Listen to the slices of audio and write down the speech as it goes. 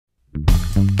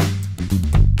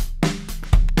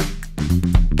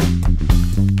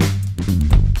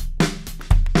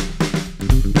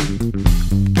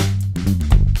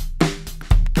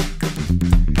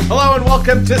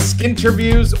Welcome to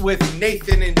Skinterviews with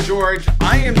Nathan and George.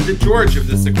 I am the George of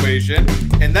this equation,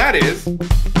 and that is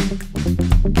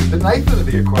the Nathan of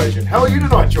the equation. How are you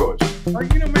tonight, George?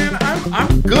 Man,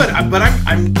 I'm good.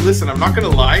 I'm listen. I'm not gonna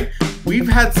lie. We've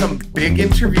had some big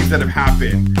interviews that have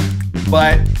happened,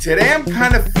 but today I'm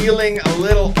kind of feeling a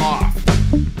little off.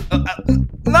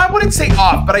 I wouldn't say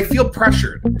off, but I feel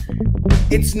pressured.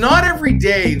 It's not every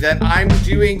day that I'm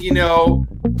doing,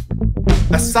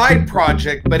 a side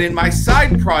project, but in my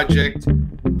side project,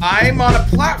 I'm on a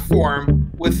platform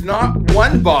with not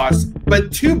one boss,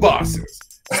 but two bosses.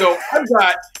 So I've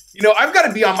got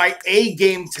to be on my A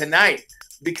game tonight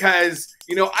because,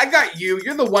 I got you.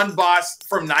 You're the one boss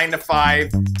from 9 to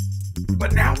 5,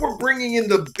 but now we're bringing in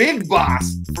the big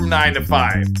boss from 9 to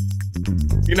 5.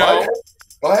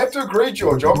 I have to agree,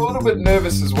 George. I'm a little bit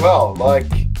nervous as well. Like,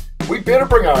 we better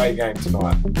bring our A game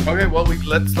tonight. Okay, well,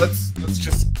 let's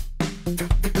just.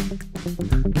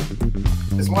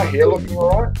 Is my hair looking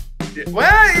all right?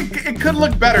 Well, it could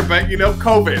look better, but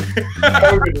COVID.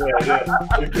 COVID,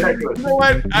 yeah, exactly. You know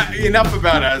what? Enough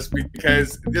about us,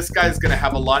 because this guy's going to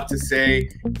have a lot to say.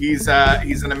 He's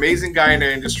an amazing guy in our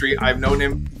industry. I've known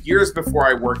him years before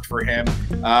I worked for him.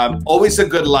 Always a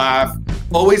good laugh,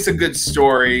 always a good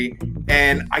story,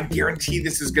 and I guarantee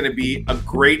this is going to be a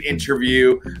great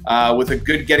interview with a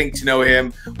good getting to know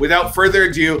him. Without further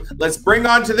ado, let's bring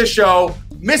on to the show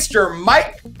Mr.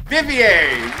 Mike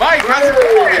Vivier. Mike, how's it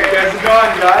going? How's it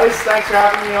going, guys? Thanks for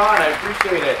having me on. I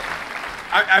appreciate it.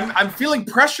 I'm feeling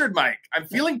pressured, Mike. I'm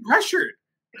feeling pressured.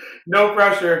 No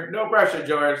pressure. No pressure,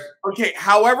 George. Okay,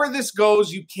 however this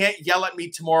goes, you can't yell at me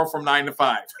tomorrow from 9 to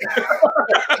 5.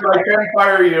 I can't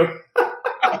fire you.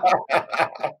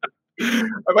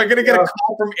 Am I going to get a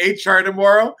call from HR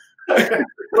tomorrow?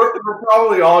 We're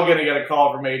probably all going to get a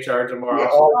call from HR tomorrow. Yeah,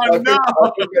 I think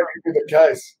that could be the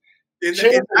case. In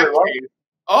that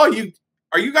case,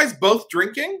 are you guys both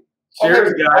drinking?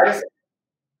 Cheers, guys.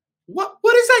 What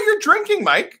is that you're drinking,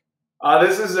 Mike?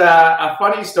 This is a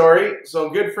funny story. So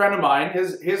a good friend of mine,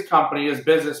 his company, his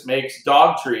business makes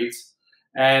dog treats,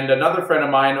 and another friend of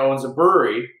mine owns a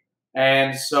brewery.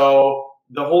 And so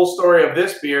the whole story of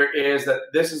this beer is that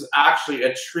this is actually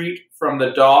a treat from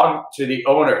the dog to the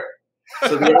owner.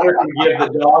 So the owner can give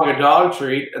the dog a dog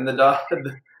treat, and the dog,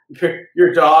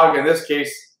 your dog, in this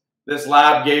case, this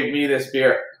lab gave me this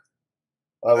beer.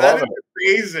 I love it.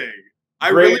 Amazing.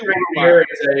 Great beer.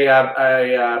 It's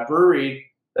a brewery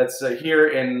that's here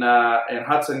in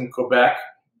Hudson, Quebec,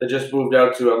 that just moved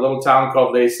out to a little town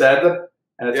called Les Cèdres,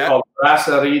 and it's called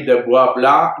Brasserie de Bois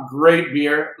Blanc. Great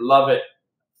beer. Love it.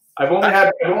 I've only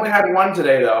had one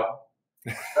today, though.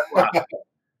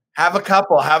 Have a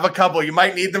couple. You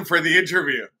might need them for the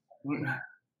interview.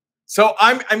 So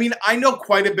I know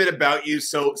quite a bit about you.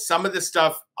 So some of the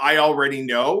stuff I already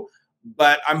know,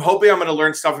 but I'm hoping I'm going to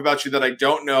learn stuff about you that I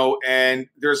don't know. And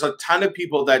there's a ton of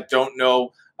people that don't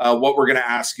know what we're going to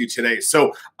ask you today.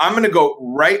 So I'm going to go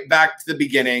right back to the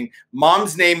beginning.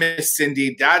 Mom's name is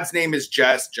Cindy. Dad's name is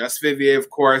Jess Vivier, of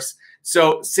course.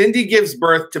 So Cindy gives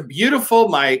birth to beautiful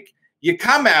Mike. You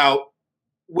come out.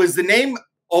 Was the name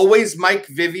always Mike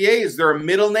Vivier? Is there a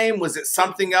middle name? Was it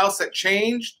something else that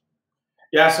changed?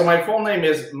 Yeah, so my full name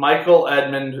is Michael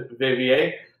Edmund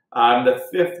Vivier. I'm the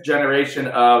 5th generation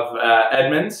of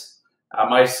Edmonds.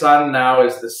 My son now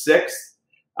is the 6th.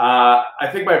 I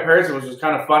think my parents, it was just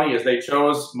kind of funny, is they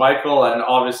chose Michael and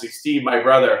obviously Steve, my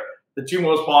brother, the two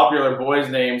most popular boys'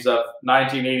 names of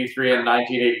 1983 and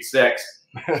 1986.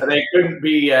 They couldn't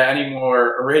be any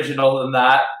more original than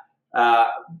that.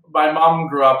 My mom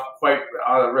grew up quite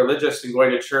religious and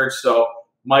going to church, so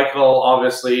Michael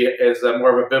obviously is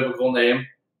more of a biblical name.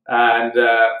 And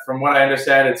from what I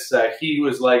understand, it's he who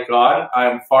is like God. I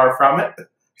am far from it.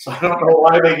 So I don't know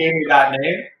why they gave me that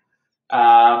name.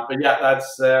 But yeah,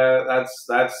 that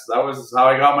was how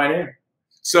I got my name.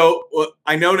 So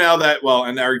I know now that,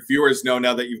 and our viewers know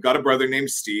now that you've got a brother named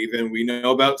Steve, and we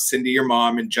know about Cindy, your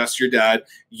mom, and Jess, your dad.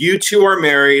 You two are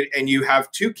married and you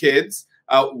have 2 kids.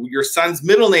 Your son's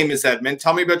middle name is Edmund.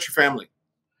 Tell me about your family.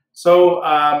 So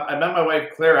I met my wife,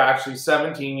 Claire, actually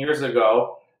 17 years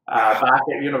ago, back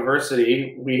at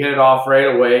university. We hit it off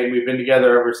right away. We've been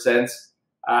together ever since.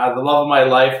 The love of my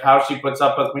life, how she puts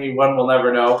up with me, one will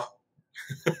never know.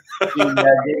 She gave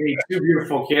me 2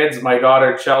 beautiful kids, my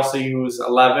daughter, Chelsea, who's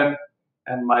 11,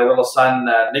 and my little son,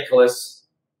 Nicholas,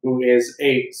 who is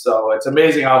 8. So it's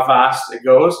amazing how fast it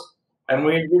goes. And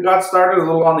we got started a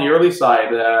little on the early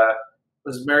side.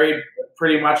 Was married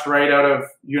pretty much right out of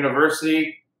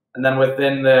university. And then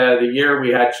within the year, we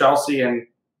had Chelsea, and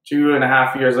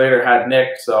 2.5 years later had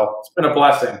Nick. So it's been a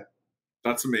blessing.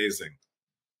 That's amazing.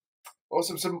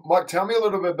 Awesome. So, Mike, tell me a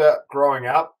little bit about growing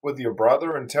up with your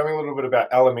brother, and tell me a little bit about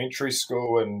elementary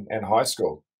school and high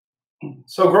school.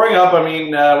 So growing up, I mean,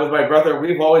 with my brother,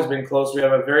 we've always been close. We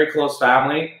have a very close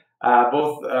family,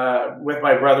 both with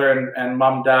my brother and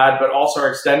mom, dad, but also our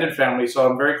extended family. So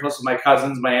I'm very close with my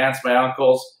cousins, my aunts, my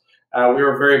uncles. We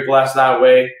were very blessed that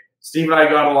way. Steve and I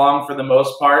got along for the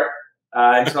most part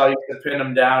until I used to pin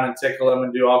him down and tickle him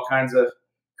and do all kinds of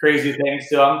crazy things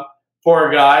to him. Poor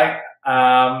guy.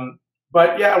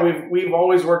 But yeah, we've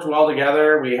always worked well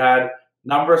together. We had a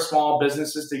number of small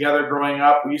businesses together growing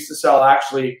up. We used to sell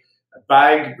actually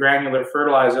bagged granular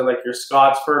fertilizer, like your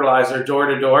Scott's fertilizer, door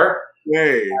to door.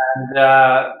 Hey.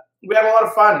 And we had a lot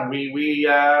of fun. We've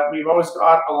always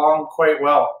got along quite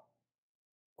well.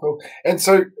 Cool. And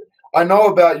so I know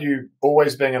about you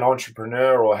always being an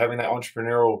entrepreneur or having that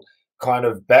entrepreneurial kind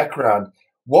of background.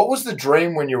 What was the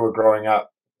dream when you were growing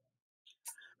up?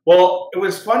 Well, it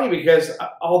was funny because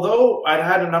although I'd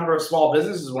had a number of small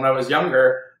businesses when I was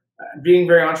younger, being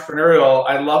very entrepreneurial,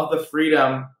 I love the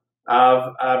freedom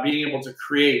of being able to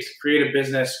create a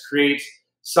business, create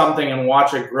something and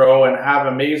watch it grow and have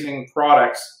amazing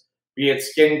products, be it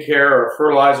skincare or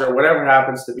fertilizer or whatever it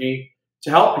happens to be,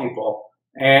 to help people.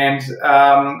 And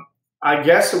I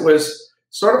guess it was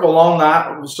sort of along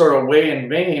that sort of way and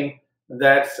vein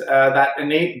that that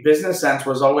innate business sense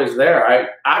was always there. I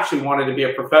actually wanted to be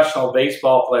a professional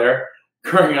baseball player.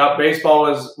 Growing up, baseball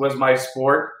was my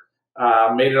sport.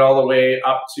 Made it all the way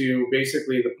up to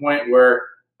basically the point where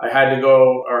I had to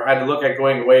go or had to look at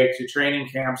going away to training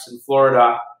camps in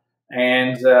Florida.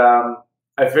 And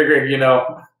I figured,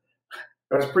 I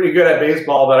was pretty good at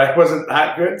baseball, but I wasn't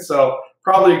that good. So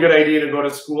probably a good idea to go to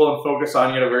school and focus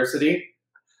on university.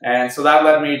 And so that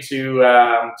led me to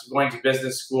going to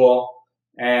business school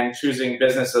and choosing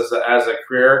business as a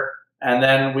career. And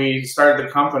then we started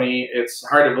the company, it's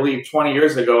hard to believe, 20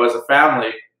 years ago as a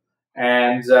family.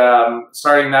 And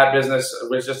starting that business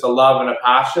was just a love and a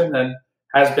passion, and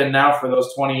has been now for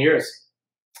those 20 years.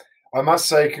 I must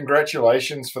say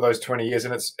congratulations for those 20 years.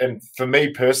 And for me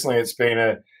personally, it's been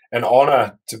an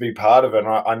honor to be part of it. And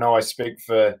I know I speak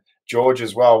for George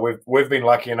as well. We've been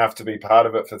lucky enough to be part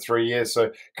of it for 3 years.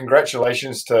 So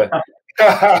congratulations to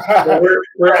Well,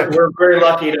 we're very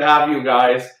lucky to have you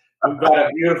guys. We've got a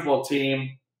beautiful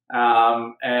team.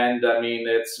 And I mean,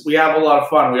 we have a lot of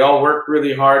fun. We all work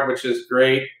really hard, which is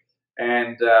great.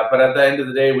 And but at the end of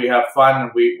the day, we have fun,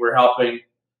 and we're helping,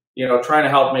 trying to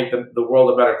help make the world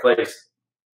a better place.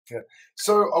 Yeah.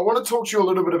 So I want to talk to you a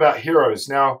little bit about heroes.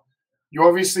 Now, you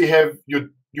obviously have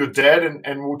your dad,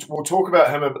 and we'll talk about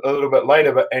him a little bit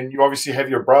later. And you obviously have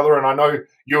your brother, and I know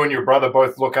you and your brother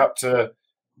both look up to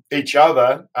each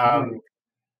other.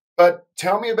 But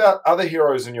tell me about other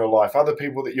heroes in your life, other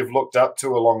people that you've looked up to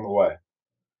along the way.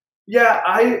 Yeah,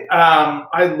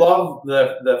 I love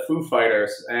the Foo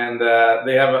Fighters, and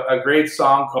they have a great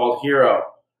song called "Hero."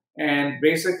 And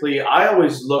basically, I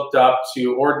always looked up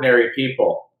to ordinary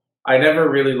people. I never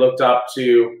really looked up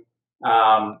to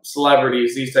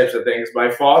celebrities, these types of things. My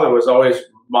father was always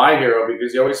my hero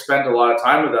because he always spent a lot of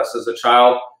time with us as a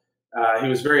child. He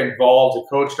was very involved. He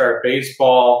coached our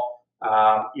baseball.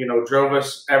 Drove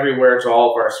us everywhere to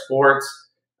all of our sports,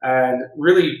 and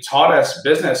really taught us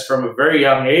business from a very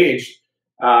young age.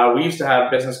 We used to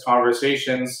have business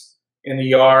conversations in the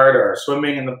yard or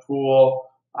swimming in the pool.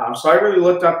 So I really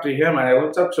looked up to him, and I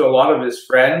looked up to a lot of his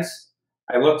friends.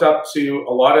 I looked up to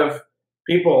a lot of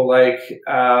people like,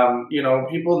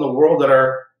 people in the world that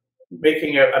are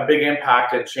making a big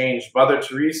impact and change. Mother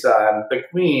Teresa and the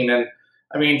Queen, and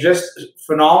I mean, just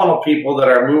phenomenal people that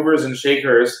are movers and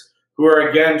shakers who are,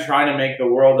 again, trying to make the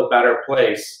world a better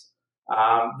place.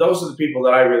 Those are the people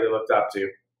that I really looked up to.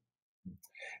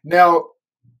 Now,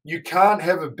 you can't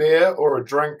have a beer or a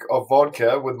drink of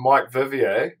vodka with Mike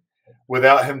Vivier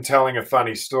without him telling a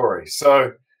funny story.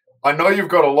 So I know you've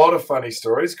got a lot of funny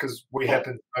stories because we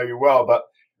happen to know you well, but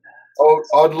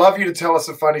I'd love you to tell us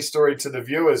a funny story to the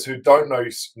viewers who don't know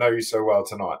you so well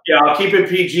tonight. Yeah, I'll keep it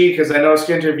PG because I know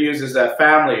Skinterviews is a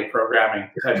family programming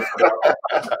type of show.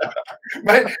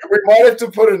 Mate, we might have to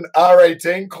put an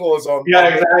R18 clause on. Yeah,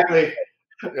 exactly.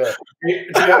 Yeah.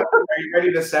 Are you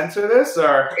ready to censor this?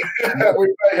 Or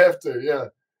we may have to, yeah.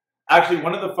 Actually,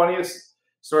 one of the funniest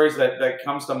stories that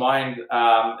comes to mind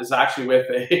is actually with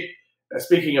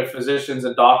speaking of physicians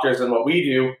and doctors, and what we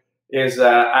do is with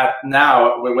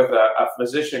a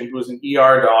physician who's an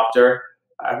ER doctor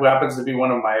who happens to be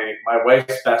one of my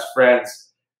wife's best friends.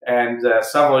 And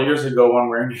several years ago, when we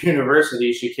were in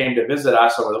university, she came to visit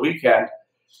us over the weekend,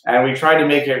 and we tried to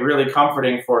make it really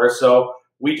comforting for her. So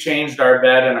we changed our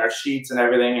bed and our sheets and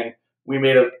everything, and we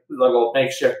made a little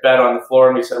makeshift bed on the floor.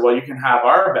 And we said, well, you can have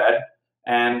our bed,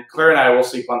 and Claire and I will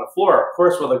sleep on the floor. Of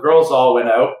course, well, the girls all went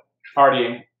out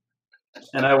partying,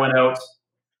 and I went out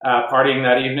partying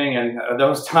that evening, and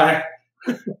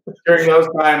during those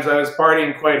times, I was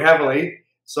partying quite heavily.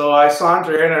 So I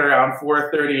saunter in at around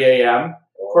 4:30 a.m.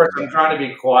 Of course, I'm trying to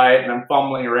be quiet, and I'm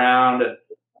fumbling around, and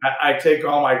I take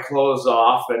all my clothes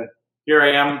off, and here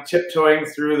I am tiptoeing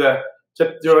through the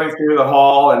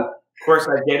hall, and of course,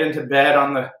 I get into bed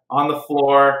on the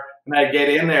floor, and I get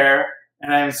in there,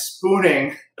 and I'm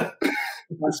spooning.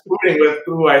 I'm spooning with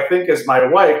who I think is my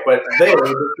wife, but they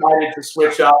decided to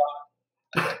switch up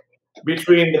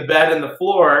between the bed and the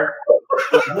floor.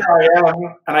 So here I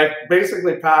am, and I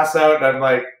basically pass out, and I'm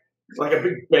like a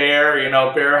big bear,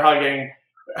 bear hugging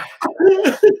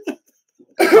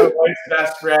my wife's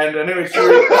best friend. And anyway, she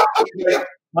was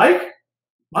like,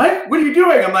 Mike, what are you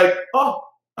doing? I'm like, oh.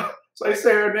 So I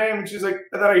say her name, and she's like,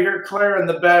 and then I hear Claire in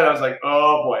the bed. I was like,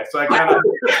 oh boy. So I kind of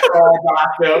crawl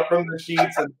back out from the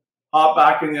sheets and hop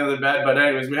back in the other bed. But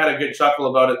anyways, we had a good chuckle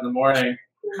about it in the morning,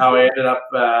 how I ended up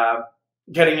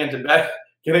getting into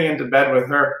bed with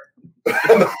her.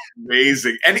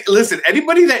 Amazing. And listen,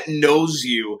 anybody that knows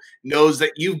you knows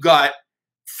that you've got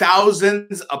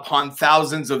thousands upon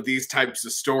thousands of these types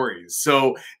of stories.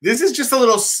 So this is just a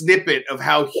little snippet of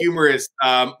how humorous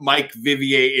Mike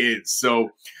Vivier is. So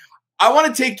I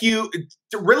want to take you,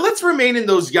 let's remain in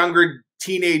those younger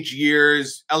teenage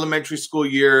years, elementary school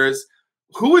years.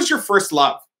 Who was your first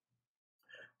love?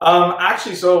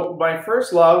 Actually, so my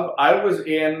first love, I was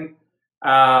in,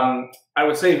 I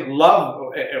would say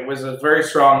love, it was a very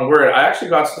strong word. I actually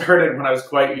got started when I was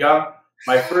quite young.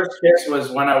 My first kiss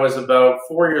was when I was about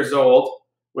 4 years old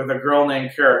with a girl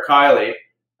named Kara Kiley.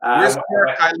 Where's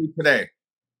Kara Kiley today?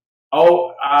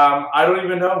 Oh, I don't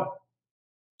even know.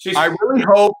 I really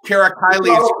hope Kara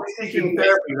Kiley is seeking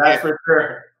therapy, that's for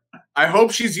sure. I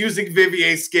hope she's using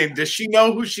Vivier Skin. Does she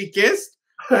know who she kissed?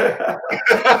 So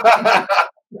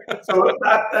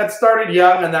that started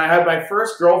young, and then I had my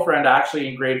first girlfriend actually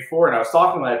in grade 4, and I was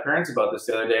talking to my parents about this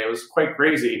the other day. It was quite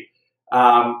crazy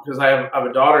because I have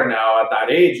a daughter now at that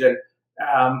age, and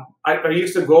I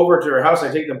used to go over to her house.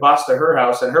 I take the bus to her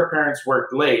house, and her parents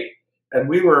worked late, and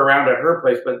we were around at her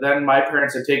place, but then my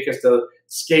parents would take us to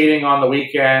skating on the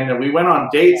weekend, and we went on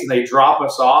dates, and they'd drop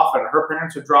us off, and her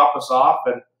parents would drop us off.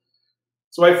 And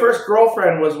so my first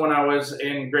girlfriend was when I was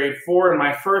in grade 4, and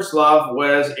my first love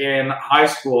was in high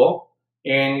school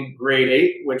in grade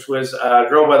 8, which was a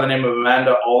girl by the name of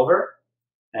Amanda Oliver.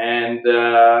 And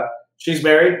she's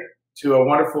married to a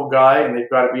wonderful guy, and they've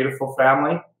got a beautiful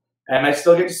family. And I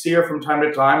still get to see her from time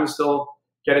to time, and still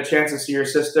get a chance to see her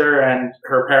sister and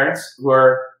her parents,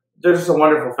 they're just a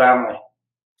wonderful family.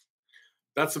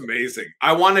 That's amazing.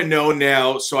 I want to know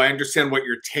now, so I understand what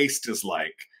your taste is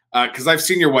like, because I've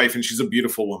seen your wife and she's a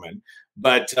beautiful woman.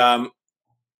 But I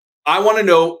want to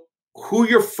know who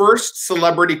your first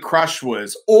celebrity crush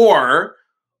was, or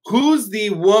who's the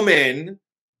woman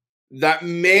that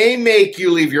may make you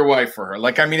leave your wife for her.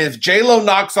 Like, I mean, if J-Lo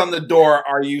knocks on the door,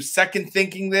 are you second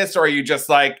thinking this, or are you just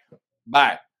like,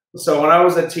 bye? So when I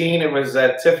was a teen, it was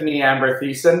Tiffany Amber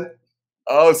Thiessen.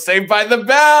 Oh, Saved by the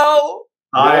Bell.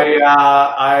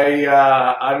 I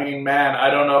mean, man, I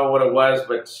don't know what it was,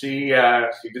 but she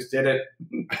just did it.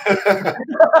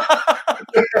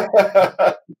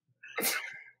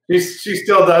 she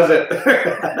still does it.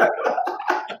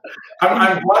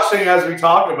 I'm blushing as we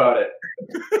talk about it.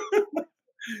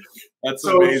 That's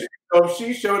amazing. So if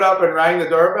she showed up and rang the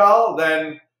doorbell,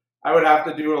 then I would have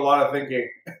to do a lot of thinking.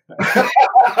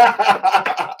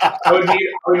 I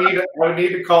would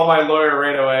need to call my lawyer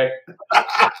right away.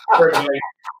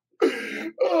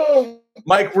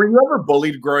 Mike, were you ever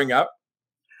bullied growing up?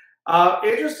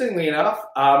 Interestingly enough,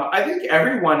 I think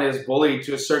everyone is bullied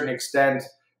to a certain extent.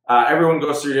 Everyone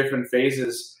goes through different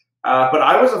phases. But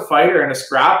I was a fighter and a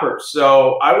scrapper,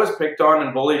 so I was picked on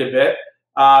and bullied a bit.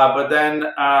 But then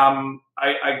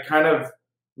I kind of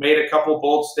made a couple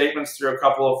bold statements through a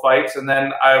couple of fights, and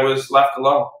then I was left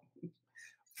alone.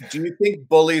 Do you think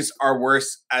bullies are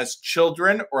worse as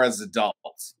children or as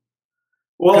adults?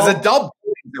 Well, because adult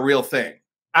bullying is a real thing.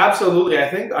 Absolutely.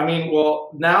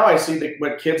 Now I see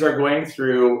what kids are going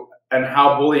through and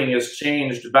how bullying has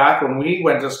changed. Back when we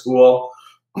went to school,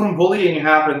 bullying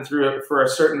happened for a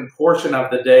certain portion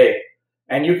of the day.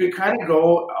 And you could kind of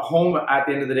go home at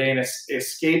the end of the day and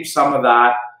escape some of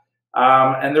that.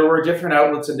 And there were different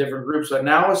outlets and different groups. But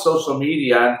now with social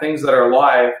media and things that are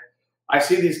live, I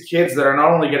see these kids that are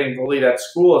not only getting bullied at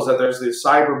schools, that there's this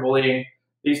cyberbullying,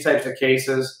 these types of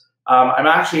cases. I'm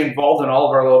actually involved in all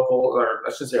of our local, or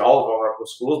I should say all of our local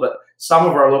schools, but some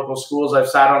of our local schools. I've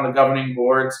sat on the governing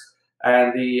boards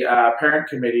and the parent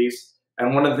committees.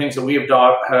 And one of the things that we have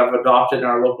adopted in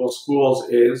our local schools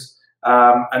is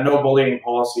a no bullying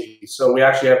policy. So we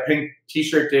actually have pink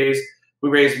t-shirt days. We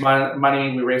raise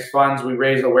money, we raise funds, we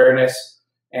raise awareness,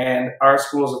 and our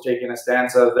schools have taken a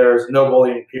stance of there's no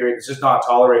bullying, period. It's just not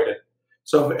tolerated.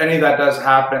 So if any of that does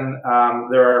happen,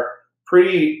 there are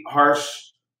pretty harsh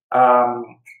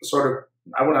sort of,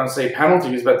 I wouldn't say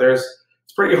penalties, but it's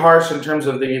pretty harsh in terms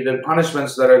of the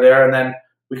punishments that are there, and then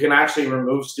we can actually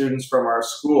remove students from our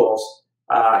schools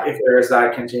if there is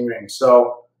that continuing.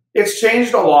 So it's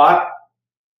changed a lot.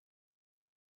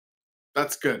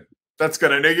 That's good. That's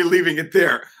good. I know you're leaving it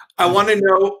there. I want to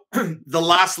know the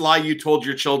last lie you told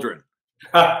your children.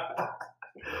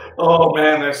 Oh,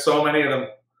 man, there's so many of them.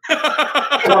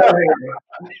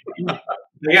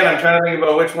 Again, I'm trying to think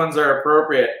about which ones are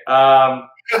appropriate.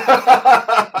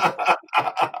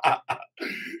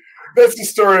 That's the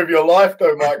story of your life,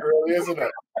 though, Mike, really, isn't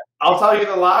it? I'll tell you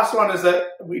the last one is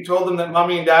that we told them that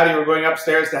Mommy and Daddy were going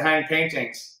upstairs to hang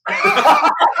paintings.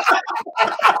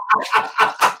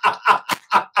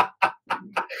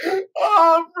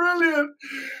 Oh, brilliant.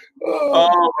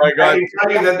 Oh my God. I can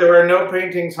tell you that there were no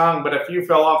paintings hung, but a few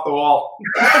fell off the wall.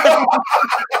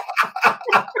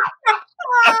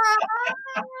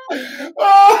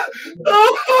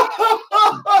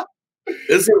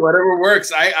 Listen, whatever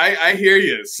works. I hear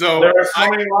you. So there are so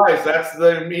many lies. That's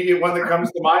the immediate one that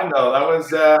comes to mind, though. That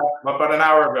was about an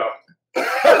hour ago.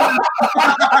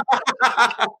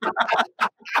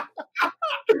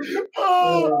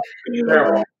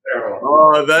 Terrible.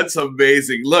 Oh, that's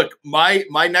amazing. Look, my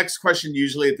next question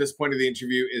usually at this point of the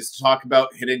interview is to talk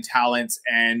about hidden talents,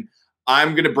 and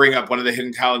I'm going to bring up one of the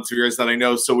hidden talents of yours that I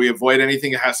know, so we avoid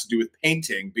anything that has to do with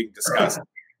painting being discussed.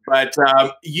 But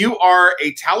you are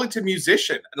a talented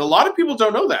musician, and a lot of people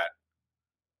don't know that.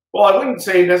 Well, I wouldn't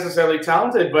say necessarily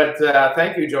talented, but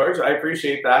thank you, George. I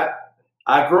appreciate that.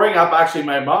 Growing up, actually,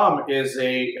 my mom is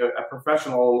a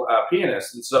professional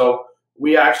pianist, and so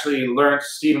we actually learned,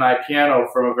 Steve and I, piano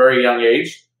from a very young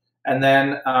age. And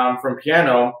then from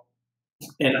piano,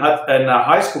 in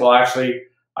high school, actually,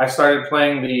 I started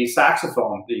playing the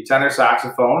saxophone, the tenor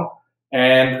saxophone.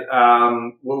 And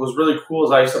what was really cool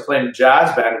is I used to play in a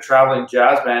jazz band, a traveling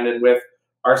jazz band. And with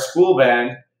our school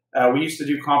band, we used to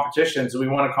do competitions. We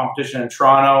won a competition in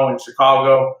Toronto and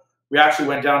Chicago. We actually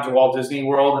went down to Walt Disney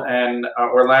World and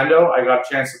Orlando. I got a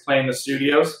chance to play in the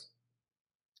studios,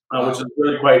 which is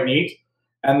really quite neat.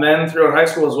 And then throughout high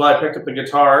school as well, I picked up the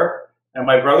guitar, and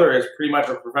my brother is pretty much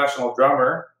a professional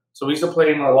drummer. So we used to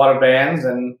play in a lot of bands,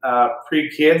 and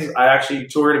pre-kids, I actually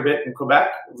toured a bit in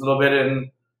Quebec, a little bit in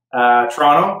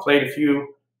Toronto, played a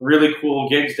few really cool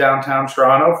gigs downtown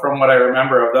Toronto from what I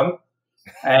remember of them.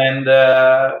 And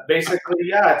basically,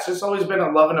 yeah, it's just always been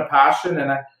a love and a passion.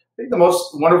 And I think the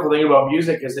most wonderful thing about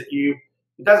music is that it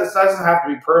doesn't have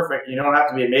to be perfect. You don't have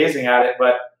to be amazing at it,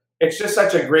 but it's just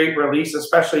such a great release,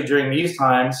 especially during these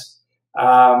times.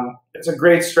 It's a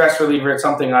great stress reliever. It's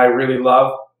something I really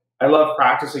love. I love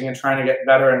practicing and trying to get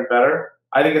better and better.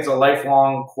 I think it's a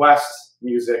lifelong quest,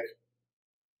 music.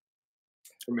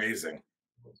 Amazing.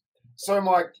 So,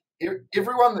 Mike,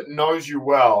 everyone that knows you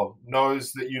well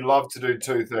knows that you love to do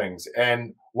two things.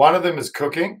 And one of them is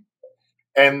cooking,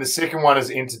 and the second one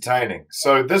is entertaining.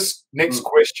 So this next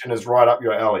question is right up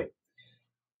your alley.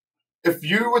 If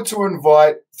you were to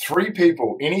invite three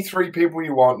people, any three people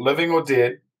you want, living or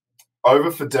dead, over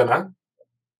for dinner,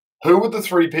 who would the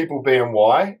three people be and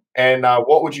why? And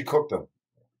what would you cook them?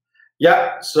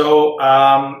 Yeah, so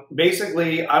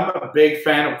basically, I'm a big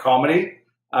fan of comedy.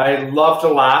 I love to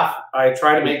laugh. I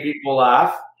try to make people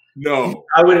laugh. No.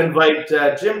 I would invite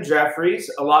Jim Jeffries,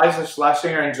 Eliza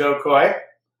Schlesinger, and Joe Coy.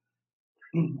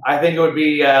 I think it would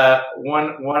be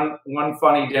one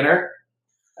funny dinner.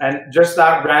 And just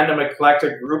that random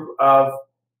eclectic group of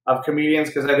comedians,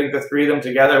 because I think the three of them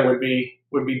together would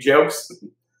be jokes.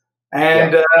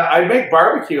 And I'd make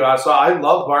barbecue. So I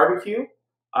love barbecue.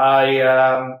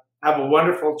 I have a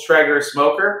wonderful Traeger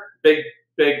smoker. Big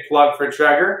plug for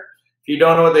Traeger. If you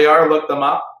don't know what they are, look them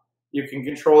up. You can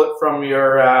control it from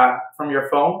your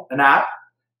phone, an app.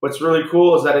 What's really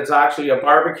cool is that it's actually a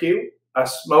barbecue, a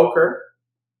smoker,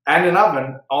 and an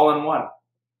oven all in one.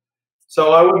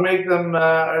 So I would make them.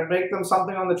 I'd make them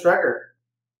something on the Traeger.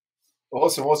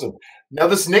 Awesome. Now,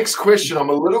 this next question, I'm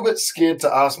a little bit scared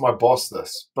to ask my boss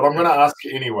this, but I'm going to ask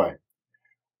it anyway.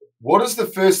 What is the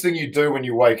first thing you do when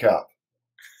you wake up?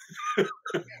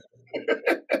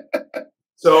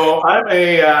 So I'm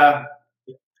a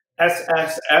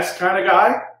SSS kind of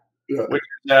guy, which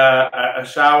is a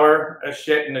shower, a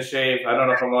shit, and a shave. I don't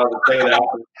know if I'm allowed to say that.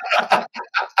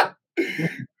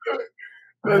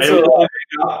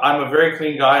 I'm a very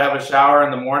clean guy. I have a shower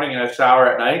in the morning and a shower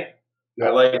at night. I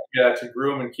like to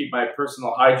groom and keep my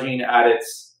personal hygiene at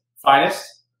its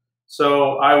finest.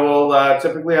 So I will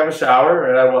typically have a shower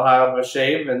and I will have a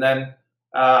shave, and then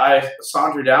I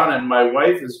saunter down, and my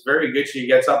wife is very good. She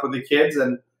gets up with the kids,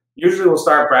 and usually we'll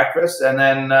start breakfast, and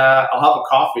then I'll have a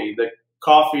coffee. The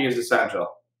coffee is essential.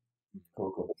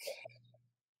 Cool.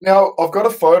 Now, I've got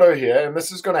a photo here, and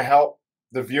this is going to help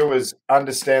the viewers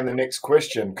understand the next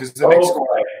question, because the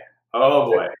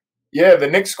Oh boy. Yeah, the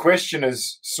next question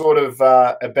is sort of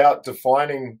about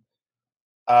defining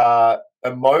a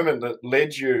moment that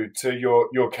led you to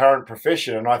your current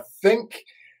profession. And I think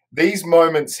these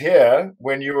moments here,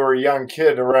 when you were a young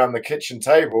kid around the kitchen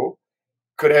table,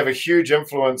 could have a huge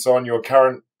influence on your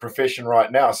current profession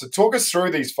right now. So talk us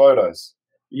through these photos.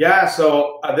 Yeah,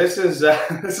 so this is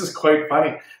this is quite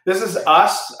funny. This is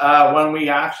us when we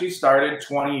actually started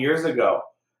 20 years ago.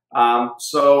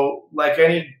 So like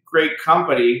any great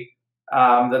company,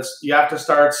 you have to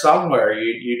start somewhere.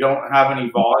 You don't have any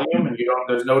volume, and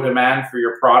there's no demand for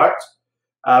your product,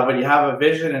 but you have a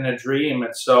vision and a dream.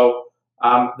 And so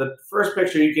the first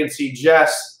picture you can see,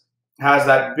 Jess has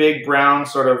that big brown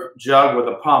sort of jug with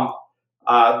a pump.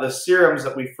 The serums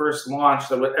that we first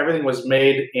launched, everything was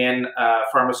made in a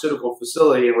pharmaceutical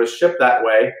facility and was shipped that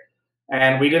way.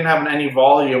 And we didn't have any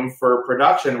volume for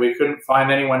production. We couldn't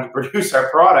find anyone to produce our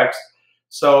products.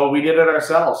 So we did it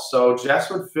ourselves. So Jess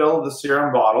would fill the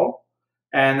serum bottle,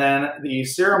 and then the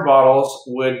serum bottles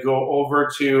would go over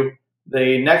to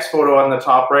the next photo on the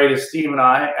top right is Steve and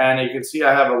I. And you can see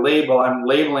I have a label. I'm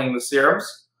labeling the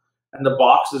serums, and the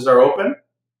boxes are open.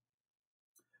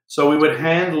 So we would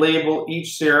hand label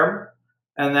each serum,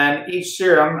 and then each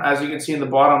serum, as you can see in the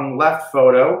bottom left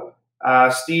photo,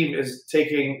 Steve is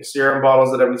taking serum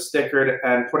bottles that have been stickered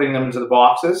and putting them into the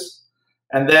boxes.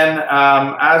 And then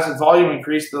as the volume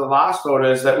increased, the last photo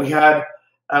is that we had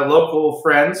local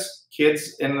friends,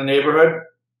 kids in the neighborhood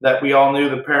that we all knew,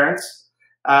 the parents.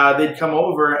 They'd come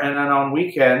over, and then on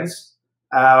weekends,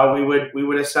 we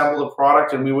would assemble the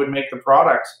product and we would make the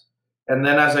product. And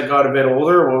then as I got a bit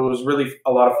older, what was really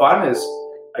a lot of fun is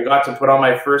I got to put on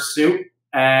my first suit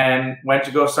and went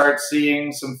to go start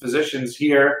seeing some physicians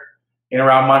here in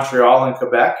around Montreal and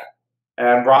Quebec,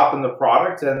 and brought them the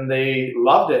product, and they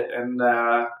loved it. And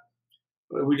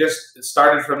we just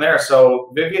started from there.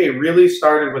 So Vivier really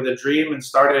started with a dream and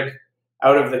started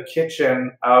out of the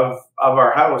kitchen of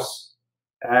our house,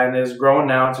 and is grown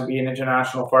now to be an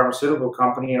international pharmaceutical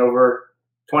company in over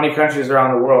 20 countries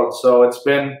around the world. So it's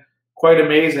been quite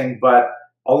amazing, but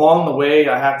along the way,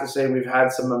 I have to say we've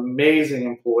had some amazing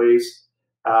employees.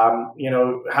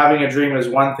 Having a dream is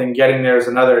one thing, getting there is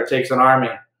another. It takes an army,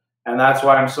 and that's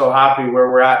why I'm so happy where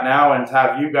we're at now. And to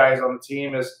have you guys on the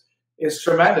team is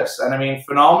tremendous. And I mean,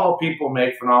 phenomenal people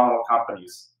make phenomenal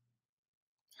companies.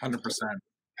 100%.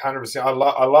 100%.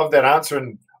 I love that answer.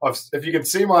 And if you can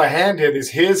see my hand here, there's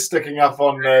hairs sticking up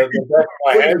on the back of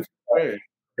my hand.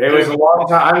 It was a long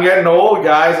time. I'm getting old,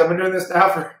 guys. I've been doing this now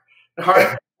for.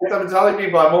 I'm telling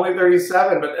people I'm only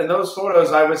 37, but in those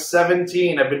photos I was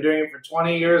 17. I've been doing it for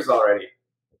 20 years already.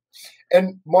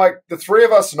 And Mike, the three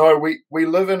of us know we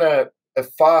live in a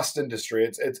fast industry.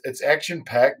 It's action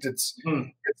packed.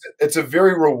 It's a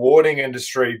very rewarding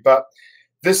industry, but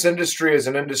this industry is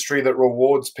an industry that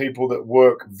rewards people that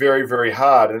work very, very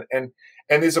hard, and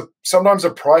there's sometimes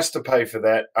a price to pay for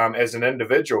that as an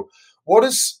individual. What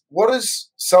is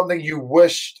something you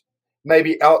wished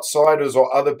maybe outsiders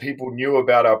or other people knew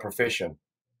about our profession?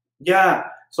 Yeah.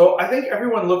 So I think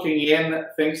everyone looking in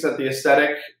thinks that the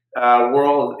aesthetic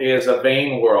world is a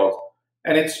vain world.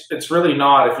 And it's really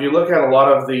not. If you look at a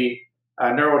lot of the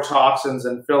neurotoxins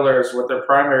and fillers, what their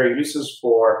primary uses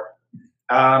for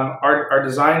are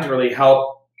designed to really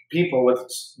help people with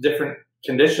different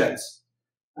conditions.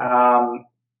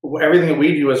 Everything that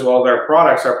we do as well as our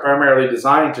products are primarily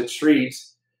designed to treat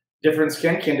different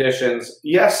skin conditions.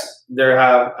 Yes,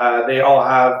 they all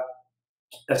have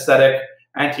aesthetic,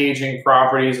 anti-aging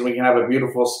properties, and we can have a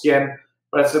beautiful skin,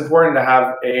 but it's important to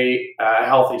have a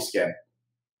healthy skin.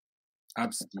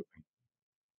 Absolutely.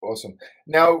 Awesome.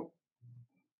 Now,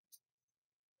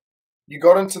 you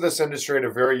got into this industry at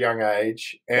a very young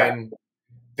age, and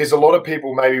there's a lot of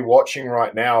people maybe watching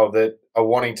right now that are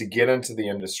wanting to get into the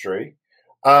industry.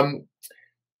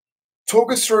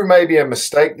 Talk us through maybe a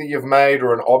mistake that you've made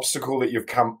or an obstacle that you've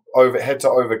had to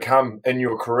overcome in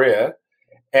your career,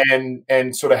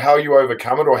 and sort of how you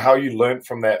overcome it or how you learned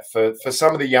from that for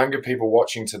some of the younger people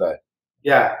watching today.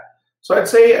 Yeah. So I'd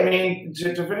say, I mean,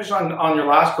 to finish on your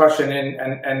last question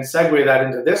and segue that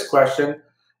into this question,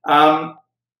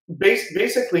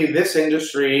 basically this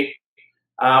industry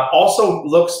also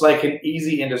looks like an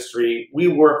easy industry. We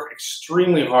work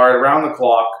extremely hard around the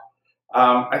clock.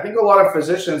 I think a lot of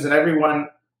physicians and everyone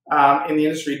in the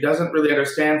industry doesn't really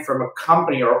understand from a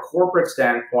company or a corporate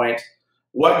standpoint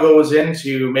what goes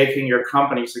into making your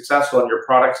company successful and your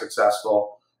product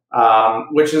successful,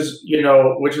 which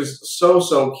is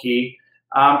so key.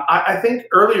 I think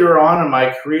earlier on in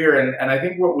my career, and I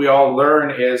think what we all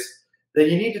learn is that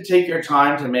you need to take your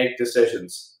time to make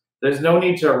decisions. There's no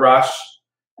need to rush.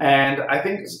 And I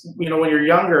think, when you're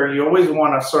younger, you always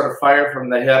want to sort of fire from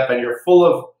the hip, and you're full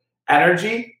of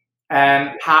energy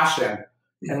and passion.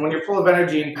 And when you're full of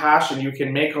energy and passion, you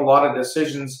can make a lot of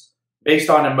decisions based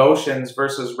on emotions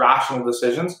versus rational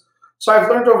decisions. So I've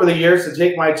learned over the years to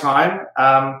take my time,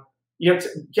 to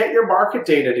get your market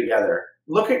data together,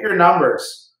 look at your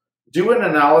numbers, do an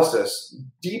analysis,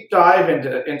 deep dive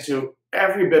into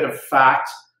every bit of fact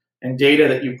and data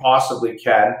that you possibly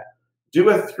can, do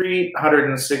a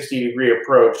 360-degree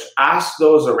approach, ask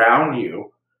those around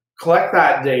you, collect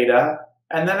that data,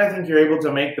 and then I think you're able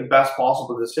to make the best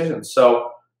possible decisions.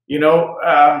 So, you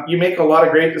make a lot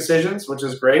of great decisions, which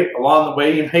is great. Along the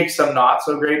way, you make some not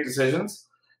so great decisions.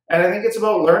 And I think it's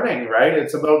about learning, right?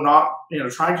 It's about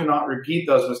trying to not repeat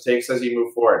those mistakes as you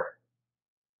move forward.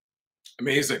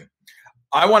 Amazing.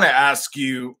 I want to ask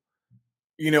you,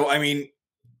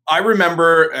 I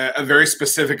remember a very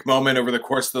specific moment over the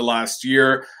course of the last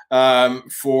year.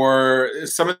 For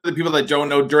some of the people that don't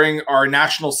know, during our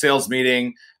national sales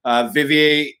meeting,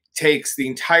 Vivier takes the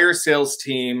entire sales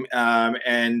team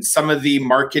and some of the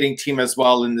marketing team as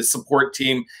well and the support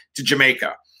team to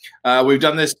Jamaica. We've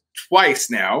done this twice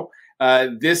now.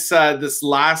 This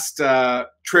last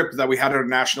trip that we had at our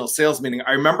national sales meeting,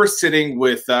 I remember sitting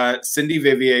with Cindy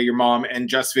Vivier, your mom, and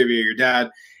Just Vivier, your dad,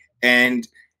 and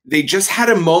they just had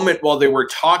a moment while they were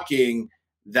talking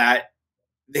that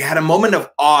they had a moment of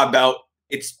awe about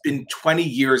it's been 20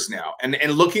 years now. And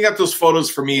looking at those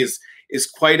photos for me is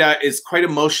quite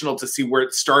emotional to see where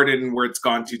it started and where it's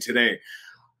gone to today.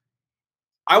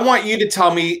 I want you to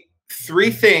tell me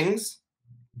 3 things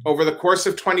over the course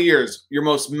of 20 years, your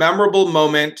most memorable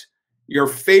moment, your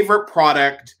favorite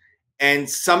product, and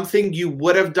something you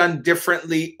would have done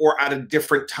differently or at a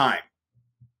different time.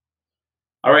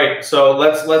 All right, so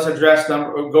let's address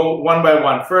them. We'll go one by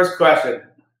one. First question.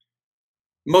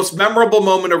 Most memorable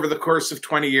moment over the course of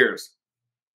 20 years.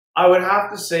 I would have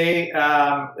to say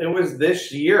it was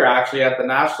this year, actually, at the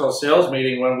national sales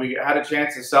meeting when we had a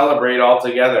chance to celebrate all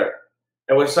together.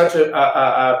 It was such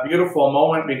a beautiful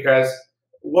moment because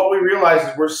what we realized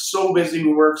is we're so busy,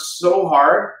 we work so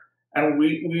hard, and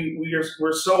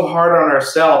we're so hard on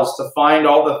ourselves to find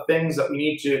all the things that we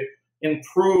need to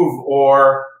improve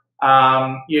or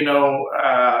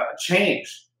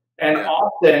change. And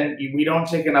often we don't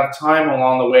take enough time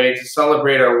along the way to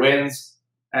celebrate our wins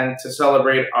and to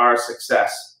celebrate our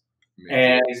success.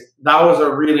 And that was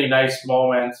a really nice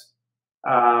moment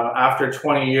after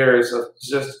 20 years of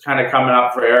just kind of coming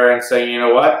up for air and saying, you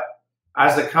know what,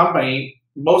 as a company,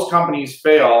 most companies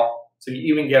fail to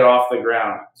even get off the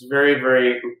ground. It's a very,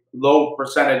 very low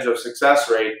percentage of success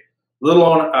rate, let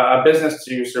alone a business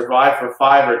to survive for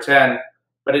 5 or 10,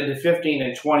 but into 15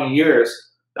 and 20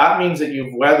 years. That means that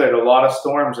you've weathered a lot of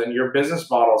storms and your business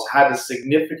models had to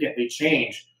significantly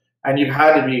change. And you've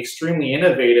had to be extremely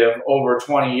innovative over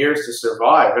 20 years to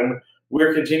survive. And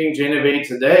we're continuing to innovate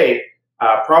today.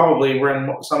 Probably we're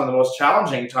in some of the most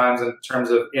challenging times in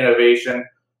terms of innovation.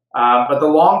 But the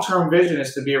long-term vision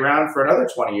is to be around for another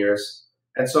 20 years.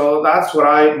 And so that's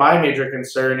what my major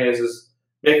concern is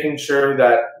making sure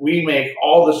that we make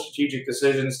all the strategic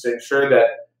decisions to ensure that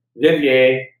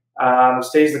Vivier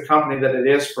stays the company that it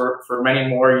is for many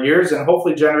more years and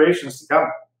hopefully generations to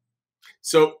come.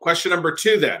 So question number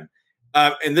 2 then,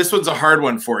 and this one's a hard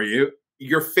one for you.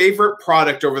 Your favorite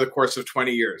product over the course of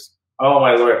 20 years? Oh,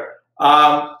 my Lord.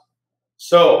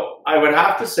 So I would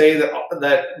have to say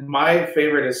that my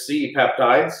favorite is CE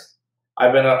Peptides.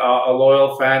 I've been a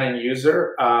loyal fan and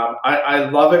user. I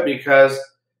love it because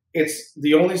it's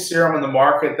the only serum in the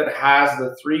market that has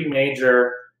the 3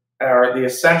 major or the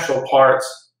essential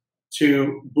parts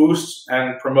to boost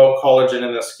and promote collagen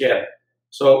in the skin.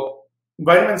 So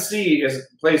vitamin C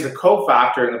plays a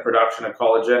cofactor in the production of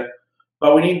collagen,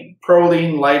 but we need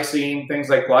proline, lysine, things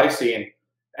like glycine.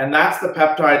 And that's the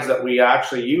peptides that we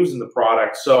actually use in the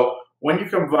product. So when you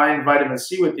combine vitamin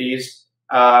C with these,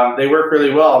 they work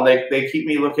really well, and they keep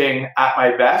me looking at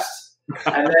my best.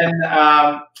 And then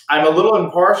I'm a little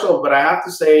impartial, but I have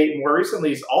to say more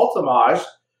recently is Altamage,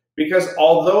 because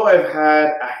although I've had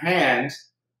a hand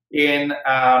in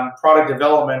product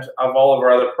development of all of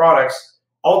our other products,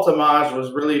 Altamage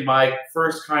was really my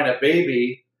first kind of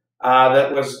baby.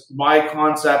 That was my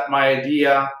concept, my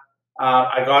idea.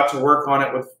 I got to work on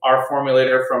it with our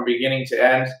formulator from beginning to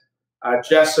end.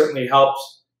 Jess certainly helped.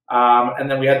 And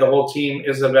then we had the whole team,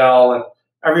 Isabel and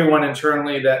everyone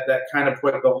internally that kind of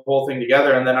put the whole thing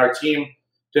together. And then our team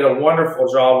did a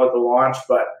wonderful job with the launch.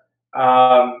 But,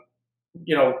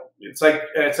 you know, it's like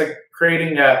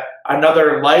creating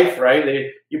another life,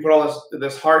 right? You put all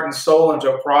this heart and soul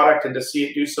into a product, and to see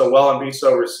it do so well and be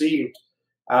so received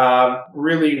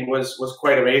really was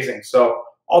quite amazing. So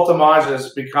Ultimage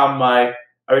has become I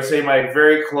would say my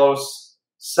very close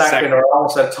second or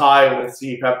almost a tie with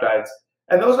C-peptides.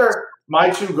 And those are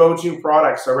my two go-to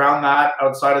products. Around that,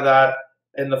 outside of that,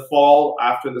 in the fall,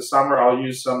 after the summer, I'll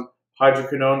use some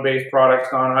hydroquinone-based products,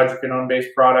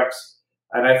 non-hydroquinone-based products,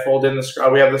 and I fold in the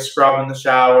scrub. We have the scrub in the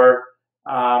shower.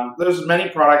 There's many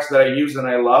products that I use and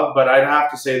I love, but I'd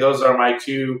have to say those are my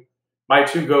two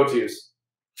go-tos.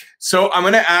 So I'm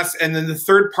going to ask, and then the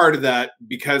third part of that,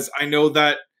 because I know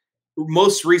that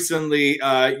most recently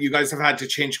you guys have had to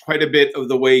change quite a bit of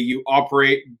the way you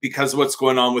operate because of what's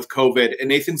going on with COVID. And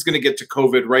Nathan's going to get to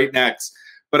COVID right next.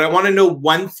 But I want to know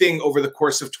one thing over the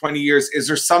course of 20 years. Is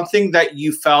there something that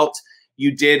you felt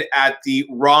you did at the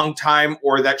wrong time,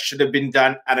 or that should have been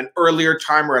done at an earlier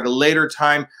time or at a later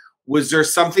time? Was there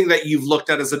something that you've looked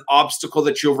at as an obstacle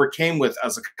that you overcame with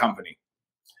as a company?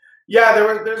 Yeah,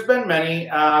 there's been many,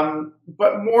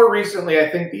 but more recently, I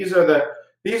think these are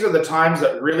the times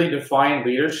that really define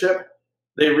leadership.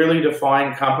 They really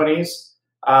define companies,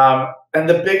 and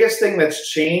the biggest thing that's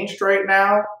changed right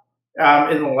now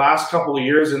in the last couple of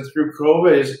years and through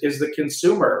COVID is the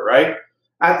consumer. Right,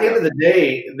 at the end of the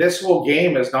day, this whole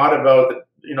game is not about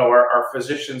our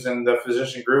physicians and the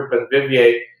physician group and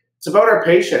Vivier. It's about our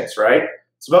patients, right?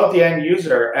 It's about the end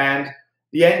user, and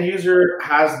the end user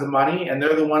has the money, and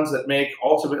they're the ones that make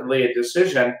ultimately a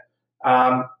decision.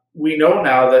 We know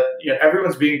now that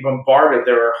everyone's being bombarded.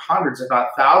 There are hundreds, if not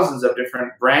thousands, of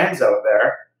different brands out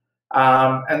there,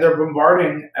 and they're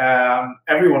bombarding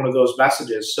everyone with those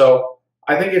messages. So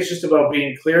I think it's just about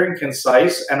being clear and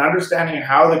concise and understanding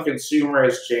how the consumer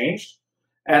has changed.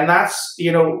 And that's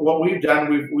what we've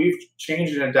done. We've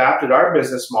changed and adapted our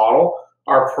business model,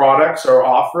 our products, our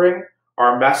offering,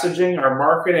 our messaging, our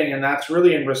marketing, and that's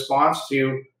really in response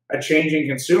to a changing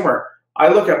consumer. I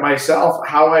look at myself,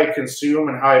 how I consume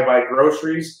and how I buy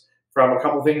groceries, from a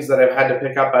couple things that I've had to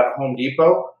pick up at Home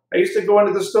Depot. I used to go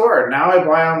into the store. Now I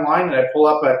buy online and I pull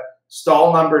up at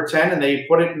stall number 10 and they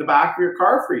put it in the back of your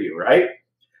car for you, right?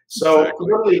 So exactly.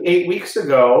 Literally 8 weeks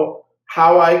ago,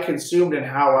 how I consumed and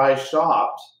how I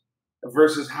shopped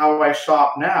versus how I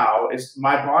shop now is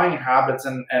my buying habits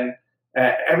and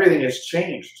everything has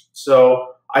changed.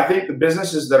 So I think the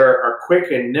businesses that are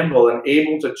quick and nimble and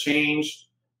able to change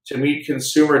to meet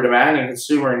consumer demand and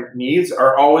consumer needs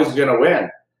are always going to win.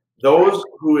 Those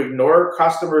who ignore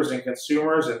customers and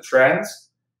consumers and trends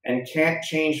and can't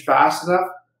change fast enough,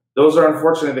 those are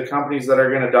unfortunately the companies that are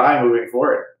going to die moving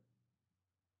forward.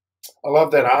 I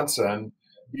love that answer. And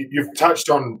you've touched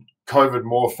on COVID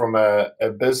more from a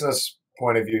business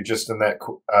point of view, just in that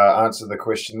answer to the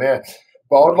question there.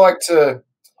 But I'd like to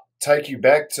take you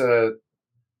back to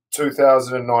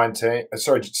 2019,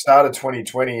 start of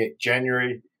 2020,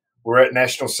 January. We're at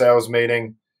National Sales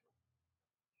Meeting.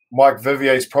 Mike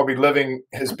Vivier is probably living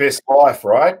his best life,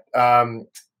 right?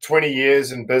 20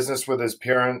 years in business with his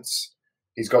parents.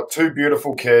 He's got 2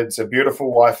 beautiful kids, a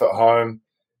beautiful wife at home,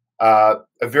 a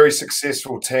very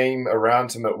successful team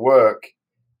around him at work.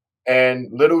 And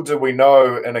little do we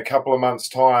know, in a couple of months'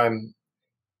 time,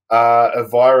 a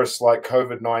virus like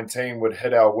COVID-19 would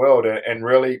hit our world and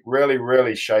really, really,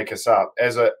 really shake us up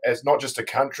as not just a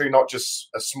country, not just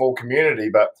a small community,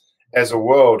 but as a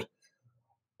world.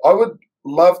 I would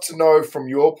love to know from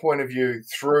your point of view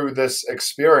through this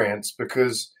experience,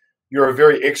 because you're a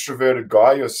very extroverted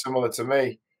guy. You're similar to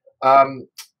me.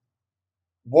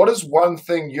 What is one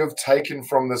thing you've taken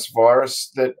from this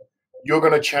virus that you're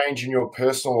going to change in your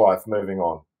personal life moving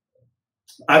on?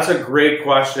 That's a great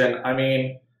question. I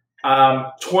mean,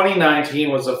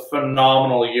 2019 was a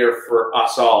phenomenal year for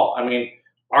us all. I mean,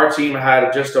 our team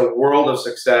had just a world of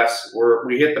success.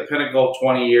 We hit the pinnacle of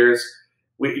 20 years.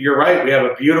 You're right. We have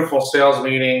a beautiful sales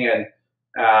meeting, and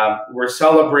we're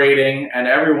celebrating, and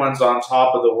everyone's on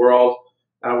top of the world.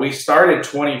 We started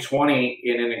 2020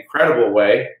 in an incredible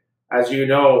way. As you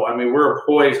know, I mean, we were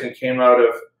poised and came out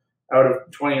of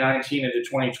 2019 into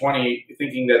 2020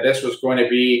 thinking that this was going to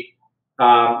be,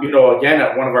 again,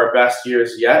 at one of our best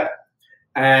years yet.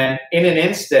 And in an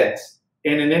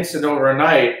instant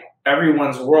overnight,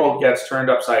 everyone's world gets turned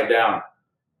upside down.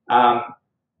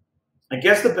 I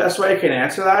guess the best way I can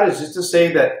answer that is just to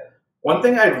say that one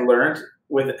thing I've learned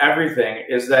with everything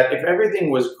is that if everything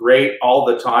was great all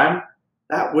the time,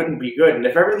 that wouldn't be good. And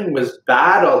if everything was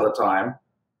bad all the time,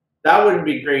 that wouldn't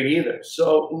be great either.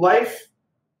 So life,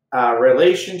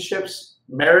 relationships,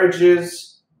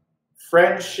 marriages,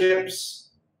 friendships,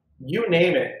 you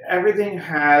name it, everything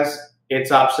has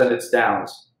its ups and its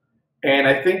downs. And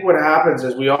I think what happens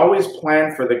is we always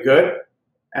plan for the good,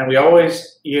 and we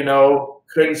always,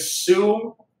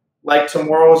 consume like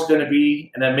tomorrow's going to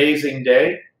be an amazing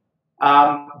day.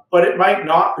 But it might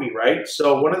not be, right?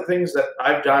 So one of the things that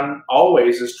I've done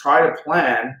always is try to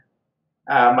plan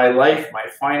my life, my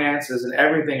finances, and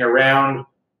everything around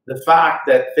the fact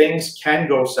that things can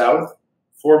go south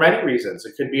for many reasons.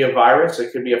 It could be a virus.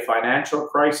 It could be a financial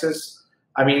crisis.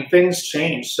 I mean, things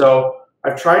change. So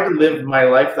I've tried to live my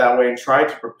life that way and tried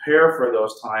to prepare for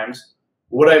those times.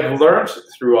 What I've learned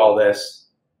through all this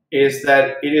is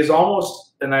that it is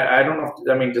almost, and I don't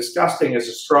know, disgusting is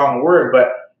a strong word, but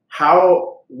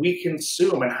how we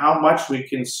consume and how much we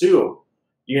consume.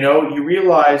 You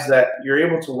realize that you're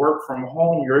able to work from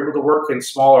home, you're able to work in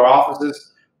smaller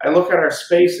offices. I look at our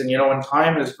space and, when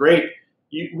time is great,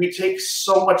 we take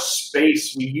so much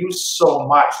space, we use so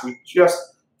much, we just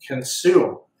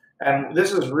consume. And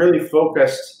this is really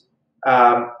focused,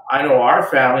 I know our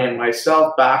family and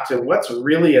myself, back to what's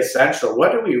really essential.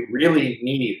 What do we really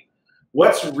need?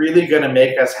 What's really going to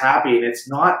make us happy? And it's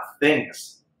not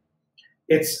things.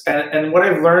 And what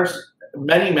I've learned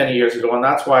many, many years ago, and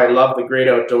that's why I love the great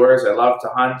outdoors. I love to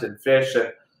hunt and fish,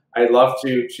 and I love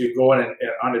to go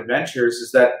on adventures,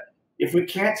 is that if we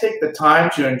can't take the time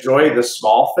to enjoy the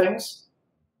small things,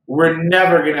 we're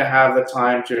never going to have the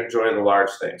time to enjoy the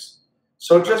large things.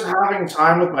 So just having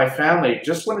time with my family,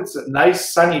 just when it's a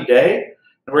nice sunny day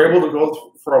and we're able to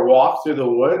go for a walk through the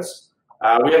woods.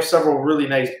 We have several really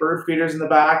nice bird feeders in the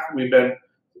back. We've been,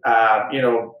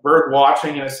 bird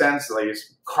watching in a sense, like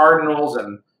cardinals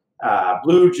and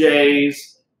blue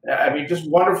jays. Just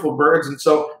wonderful birds. And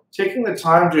so taking the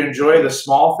time to enjoy the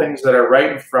small things that are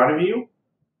right in front of you,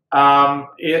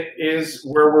 it is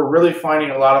where we're really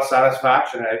finding a lot of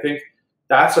satisfaction. And I think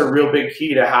that's a real big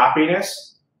key to happiness.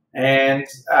 And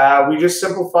we just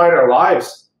simplified our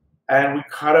lives, and we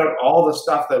cut out all the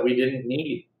stuff that we didn't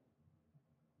need.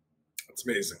 That's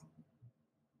amazing.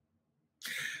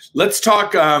 Let's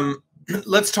talk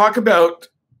about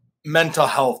mental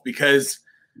health, because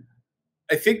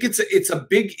I think it's a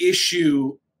big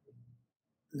issue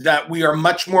that we are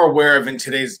much more aware of in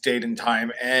today's date and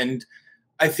time. And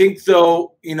I think,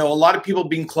 though, a lot of people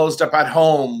being closed up at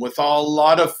home with a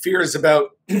lot of fears about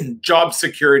job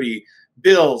security,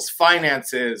 bills,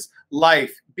 finances,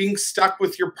 life, being stuck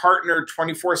with your partner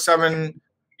 24/7,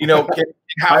 can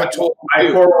have a toll.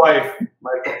 My poor wife,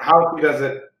 how she does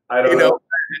it, I don't know.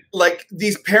 Like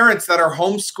these parents that are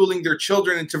homeschooling their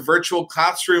children into virtual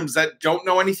classrooms that don't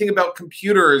know anything about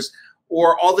computers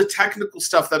or all the technical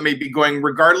stuff that may be going,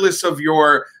 regardless of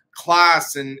your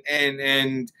class and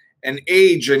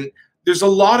age. And there's a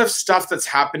lot of stuff that's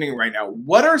happening right now.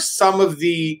 What are some of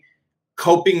the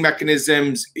coping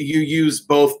mechanisms you use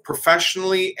both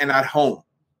professionally and at home?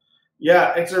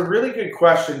 Yeah, it's a really good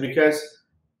question, because,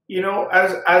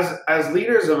 as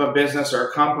leaders of a business or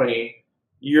a company,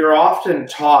 you're often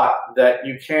taught that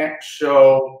you can't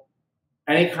show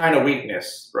any kind of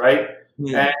weakness, right?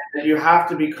 And you have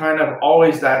to be kind of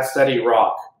always that steady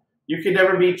rock. You can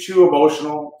never be too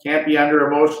emotional, can't be under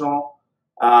emotional.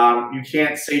 You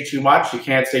can't say too much, you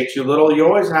can't say too little. You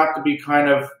always have to be kind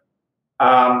of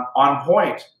on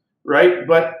point, right?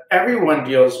 But everyone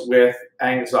deals with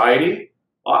anxiety.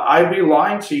 I'd be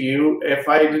lying to you if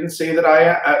I didn't say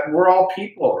that we're all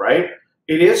people, right?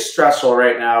 It is stressful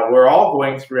right now. We're all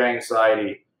going through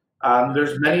anxiety.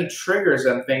 There's many triggers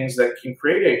and things that can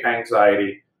create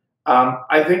anxiety.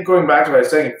 I think, going back to what I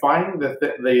was saying, finding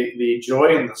the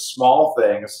joy in the small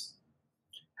things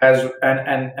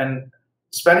and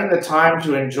spending the time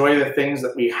to enjoy the things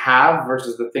that we have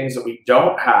versus the things that we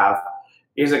don't have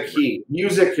is a key.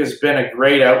 Music has been a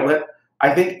great outlet.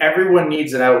 I think everyone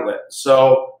needs an outlet.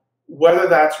 So whether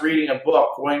that's reading a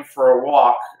book, going for a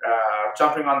walk,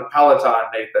 jumping on the Peloton,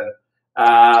 Nathan.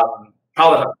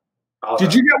 Peloton.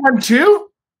 Did you get one too?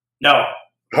 No.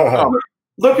 Oh.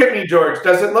 Look at me, George.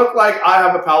 Does it look like I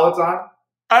have a Peloton?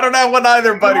 I don't have one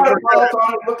either, buddy. You have a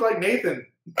Peloton, it looked like Nathan.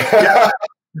 Yeah.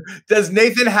 Does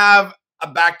Nathan have a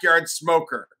backyard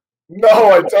smoker? No,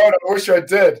 I don't. I wish I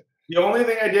did. The only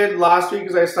thing I did last week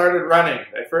is I started running.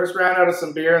 I first ran out of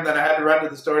some beer, and then I had to run to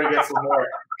the store to get some more.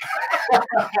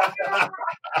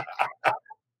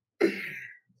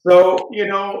 So,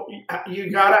 you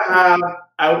got to have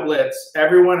outlets.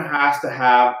 Everyone has to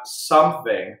have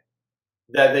something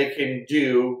that they can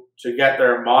do to get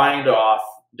their mind off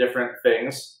different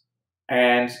things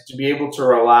and to be able to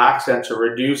relax and to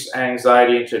reduce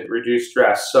anxiety and to reduce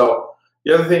stress. So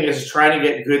the other thing is trying to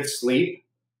get good sleep,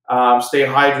 stay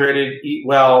hydrated, eat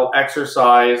well,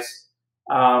 exercise,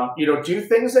 do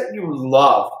things that you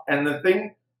love. And the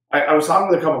thing, I was talking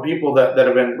with a couple of people that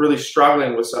have been really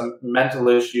struggling with some mental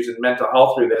issues and mental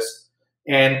health through this,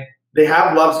 and they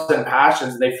have loves and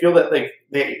passions, and they feel that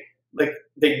they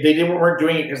weren't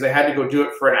doing it because they had to go do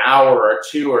it for an hour or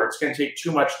two, or it's going to take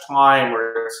too much time,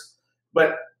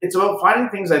 but it's about finding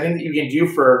things I think that you can do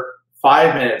for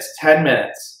 5 minutes, 10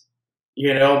 minutes,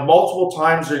 multiple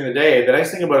times during the day. The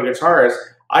nice thing about a guitar is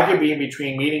I could be in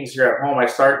between meetings here at home. I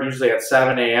start usually at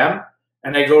 7 a.m.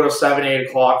 and I go to 7, 8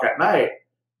 o'clock at night.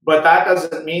 But that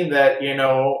doesn't mean that, in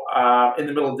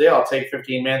the middle of the day, I'll take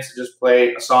 15 minutes to just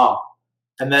play a song.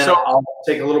 And then I'll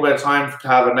take a little bit of time to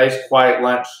have a nice quiet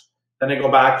lunch. Then I go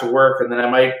back to work, and then I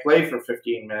might play for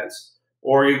 15 minutes.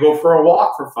 Or you go for a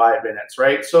walk for 5 minutes,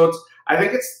 right? So I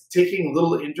think it's taking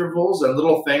little intervals and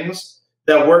little things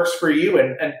that works for you.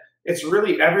 And it's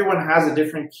really, everyone has a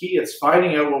different key. It's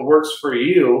finding out what works for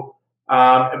you.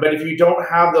 But if you don't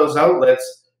have those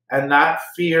outlets and that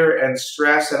fear and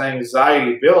stress and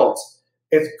anxiety builds,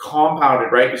 it's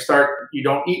compounded, right? You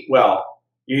don't eat well.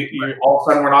 You all of a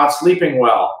sudden we're not sleeping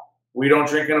well. We don't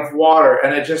drink enough water.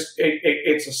 And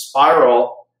it's a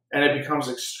spiral, and it becomes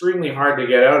extremely hard to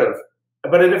get out of.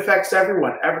 But it affects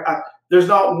everyone. There's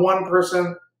not one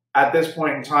person at this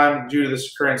point in time, due to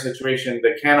this current situation,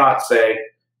 that cannot say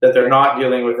that they're not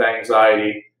dealing with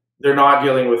anxiety, they're not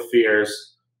dealing with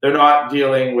fears, they're not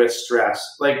dealing with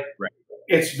stress.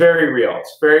 It's very real.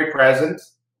 It's very present.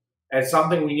 And it's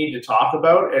something we need to talk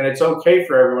about, and it's okay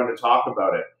for everyone to talk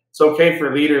about it. It's okay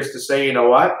for leaders to say, you know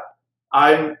what,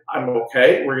 I'm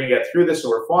okay. We're going to get through this, so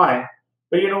we're fine.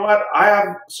 But you know what? I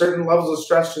have certain levels of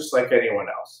stress just like anyone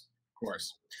else. Of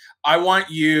course. I want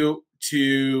you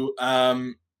to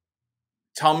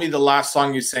tell me the last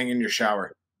song you sang in your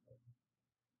shower.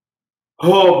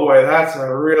 Oh boy, that's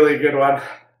a really good one.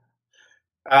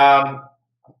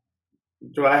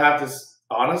 Do I have to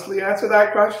honestly answer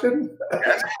that question?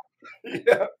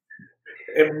 Yeah.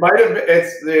 It might have been,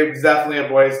 it's definitely a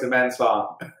Boyz II Men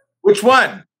song. Which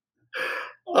one?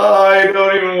 Oh, I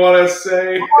don't even want to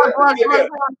say.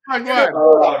 Come on.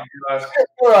 Oh gosh.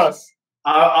 For us.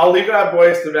 I'll leave it at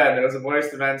Boyz II Men. It was a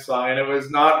Boyz II Men song, and it was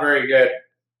not very good.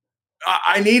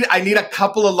 I need a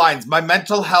couple of lines. My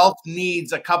mental health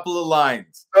needs a couple of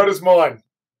lines. So does mine.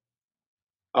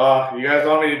 Oh, you guys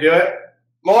want me to do it?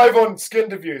 Live on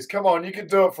Skinterviews. Come on, you can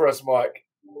do it for us, Mike.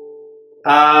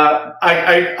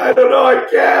 I don't know. I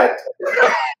can't.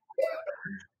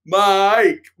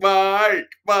 Mike.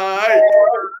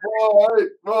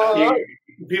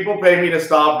 People pay me to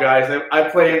stop, guys. I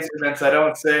play instruments. I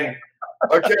don't sing.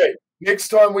 Okay, next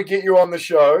time we get you on the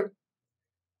show,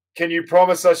 can you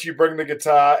promise us you bring the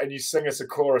guitar and you sing us a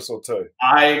chorus or two?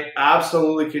 I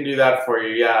absolutely can do that for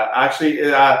you. Yeah, actually,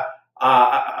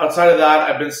 outside of that,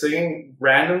 I've been singing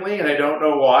randomly, and I don't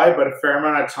know why, but a fair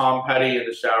amount of Tom Petty in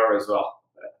the shower as well.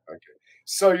 Okay.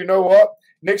 So you know what?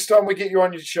 Next time we get you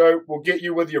on your show, we'll get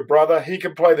you with your brother. He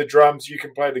can play the drums. You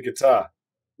can play the guitar.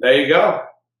 There you go.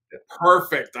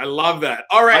 Perfect. I love that.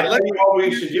 All right. What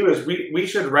we should do is we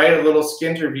should write a little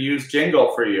Skinterviews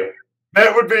jingle for you.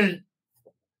 That would be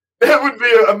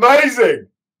amazing.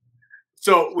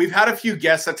 So we've had a few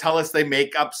guests that tell us they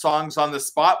make up songs on the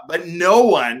spot, but no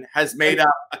one has made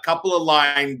up a couple of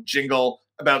line jingle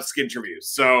about Skinterviews.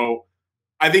 So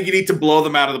I think you need to blow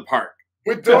them out of the park.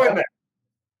 We're doing that.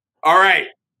 All right.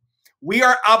 We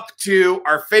are up to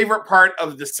our favorite part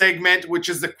of the segment, which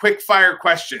is the quick fire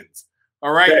questions.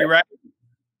 All right. Okay. You ready?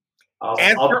 I'll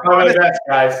try my best,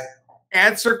 guys.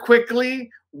 Answer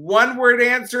quickly. One word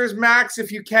answers, max,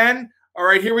 if you can. All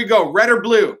right, here we go. Red or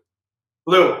blue?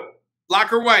 Blue.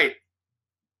 Black or white?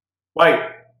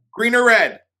 White. Green or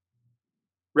red?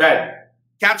 Red.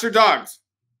 Cats or dogs?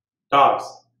 Dogs.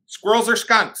 Squirrels or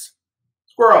skunks?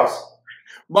 Squirrels.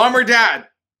 Mom or dad?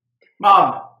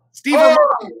 Mom. Steve or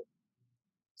mom?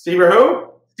 Steve or who?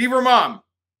 Steve or mom?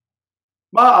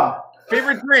 Mom.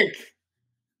 Favorite drink?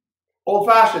 Old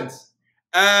fashions.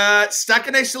 Stuck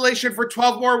in isolation for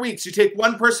 12 more weeks. You take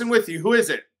one person with you. Who is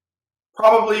it?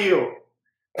 Probably you.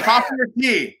 Coffee or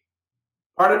tea?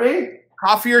 Pardon me?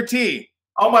 Coffee or tea?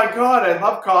 Oh my God, I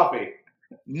love coffee.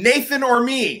 Nathan or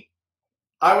me?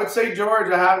 I would say George.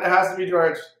 It has to be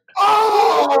George.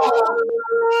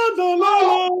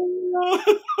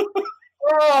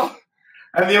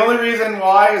 And the only reason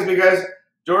why is because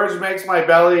George makes my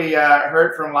belly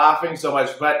hurt from laughing so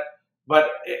much. But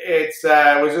it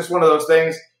was just one of those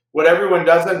things. What everyone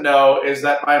doesn't know is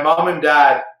that my mom and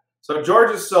dad So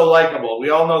George is so likable. We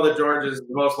all know that George is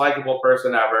the most likable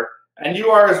person ever. And you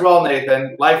are as well,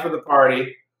 Nathan, life of the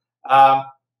party.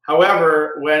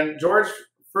 However, when George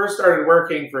first started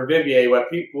working for Vivier, what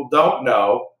people don't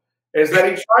know is that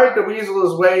he tried to weasel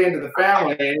his way into the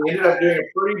family, and he ended up doing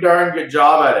a pretty darn good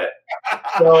job at it.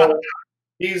 So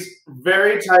he's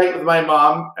very tight with my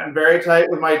mom and very tight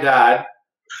with my dad.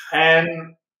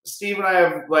 And Steve and I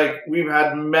have, we've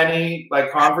had many,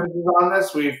 conferences on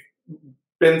this. We've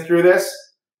been through this,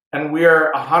 and we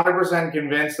are 100%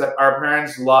 convinced that our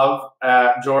parents love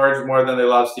George more than they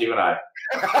love Steve and I.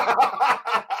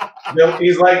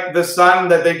 He's like the son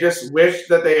that they just wished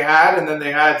that they had, and then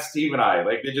they had Steve and I.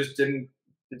 It just didn't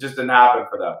happen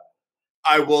for them.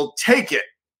 I will take it.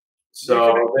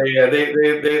 So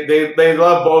they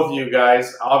love both you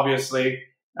guys, obviously.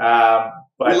 But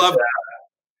we love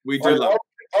we do love.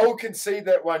 I'll concede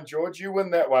that one, George. You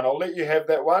win that one. I'll let you have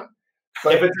that one.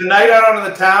 But if it's a night out on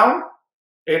the town,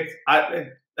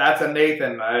 that's a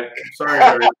Nathan. Sorry,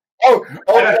 George.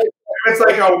 Okay. If it's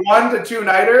like a 1 to 2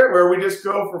 nighter where we just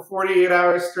go for 48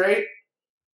 hours straight,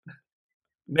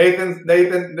 Nathan,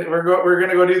 we're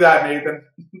gonna go do that, Nathan.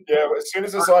 Yeah, as soon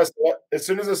as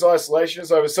this isolation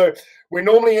is over. So we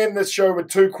normally end this show with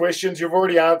 2 questions. You've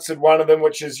already answered one of them,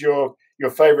 which is your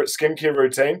favorite skincare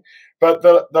routine. But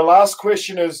the last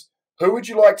question is, who would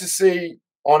you like to see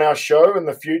on our show in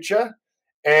the future,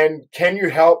 and can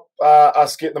you help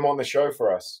us get them on the show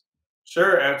for us?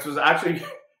 Sure. It was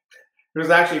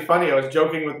actually funny. I was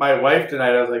joking with my wife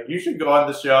tonight. I was like, you should go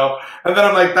on the show. And then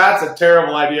I'm like, that's a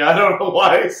terrible idea. I don't know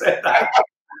why I said that.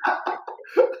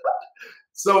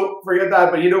 So forget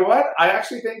that. But you know what? I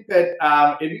actually think that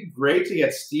it'd be great to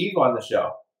get Steve on the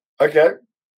show. Okay.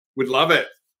 We'd love it.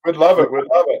 We'd love it. We'd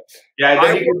love it. Yeah,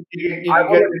 then you can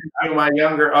get to my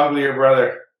younger, uglier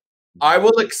brother. I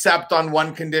will accept on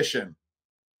one condition.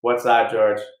 What's that,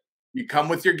 George? You come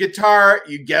with your guitar.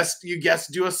 You guess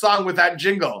do a song with that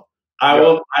jingle. I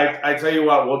will. I tell you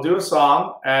what, we'll do a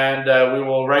song and we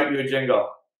will write you a jingle.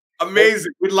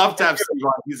 Amazing. We'd love to have Steve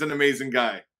on. He's an amazing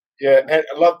guy. Yeah, and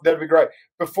that'd be great.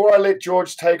 Before I let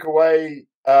George take away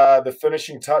the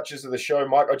finishing touches of the show,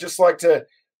 Mike, I'd just like to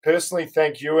personally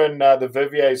thank you and the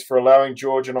Viviers for allowing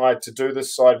George and I to do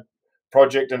this side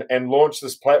project and launch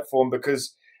this platform,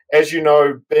 because as you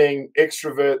know, being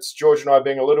extroverts, George and I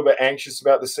being a little bit anxious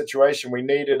about the situation, we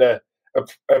needed a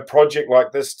project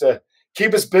like this to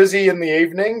keep us busy in the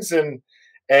evenings and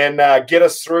get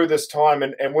us through this time.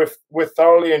 And we're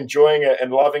thoroughly enjoying it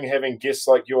and loving having guests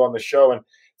like you on the show. And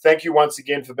thank you once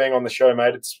again for being on the show,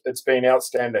 mate. It's been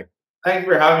outstanding. Thank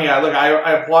you for having me. Look,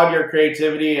 I applaud your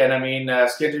creativity, and I mean,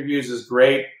 Skinterviews is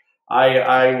great.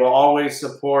 I will always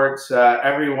support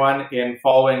everyone in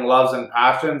following loves and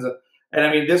passions. And I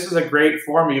mean, this is a great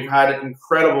forum. You've had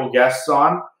incredible guests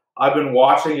on. I've been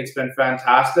watching. It's been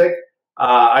fantastic.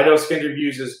 I know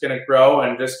Skinterviews is going to grow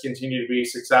and just continue to be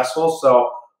successful. So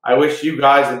I wish you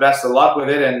guys the best of luck with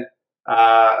it. And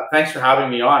thanks for having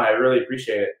me on. I really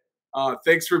appreciate it.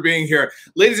 Thanks for being here.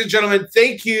 Ladies and gentlemen,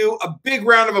 thank you. A big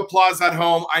round of applause at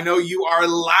home. I know you are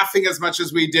laughing as much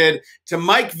as we did. To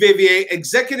Mike Vivier,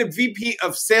 Executive VP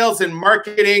of Sales and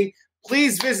Marketing.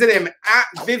 Please visit him at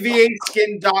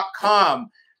vivierskin.com.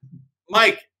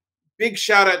 Mike, big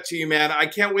shout out to you, man. I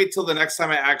can't wait till the next time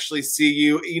I actually see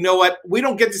you. You know what? We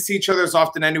don't get to see each other as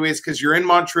often anyways because you're in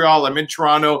Montreal, I'm in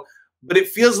Toronto, but it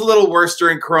feels a little worse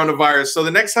during coronavirus. So the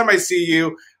next time I see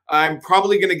you, I'm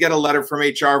probably going to get a letter from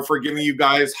HR for giving you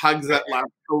guys hugs that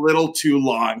last a little too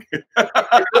long.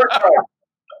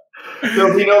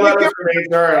 There'll be no letters from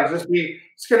HR. It's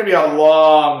going to be a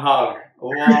long hug.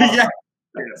 Yeah.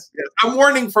 Yes. I'm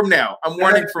warning from now. And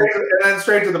then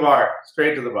straight to the bar.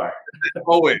 Straight to the bar.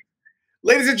 Always.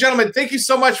 Ladies and gentlemen, thank you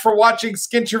so much for watching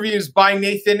Skinterviews by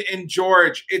Nathan and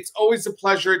George. It's always a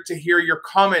pleasure to hear your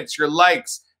comments, your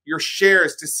likes, your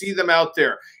shares, to see them out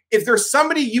there. If there's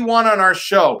somebody you want on our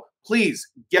show, please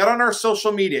get on our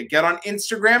social media. Get on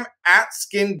Instagram at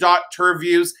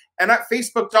skin.terviews and at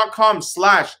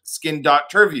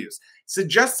facebook.com/skin.terviews.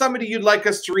 Suggest somebody you'd like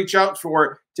us to reach out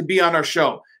for to be on our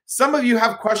show. Some of you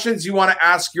have questions you want to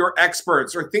ask your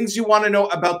experts or things you want to know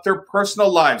about their personal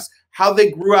lives, how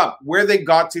they grew up, where they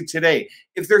got to today.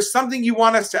 If there's something you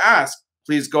want us to ask,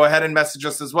 please go ahead and message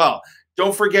us as well.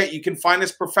 Don't forget, you can find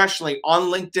us professionally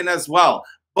on LinkedIn as well,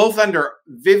 both under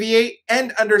Vivier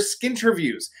and under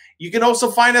Skinterviews. You can also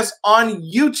find us on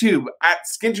YouTube at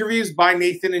Skinterviews by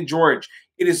Nathan and George.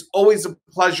 It is always a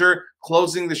pleasure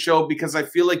closing the show because I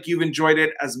feel like you've enjoyed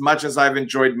it as much as I've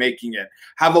enjoyed making it.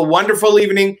 Have a wonderful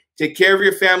evening. Take care of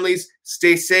your families.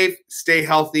 Stay safe, stay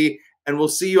healthy, and we'll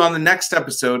see you on the next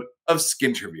episode of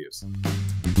Skinterviews.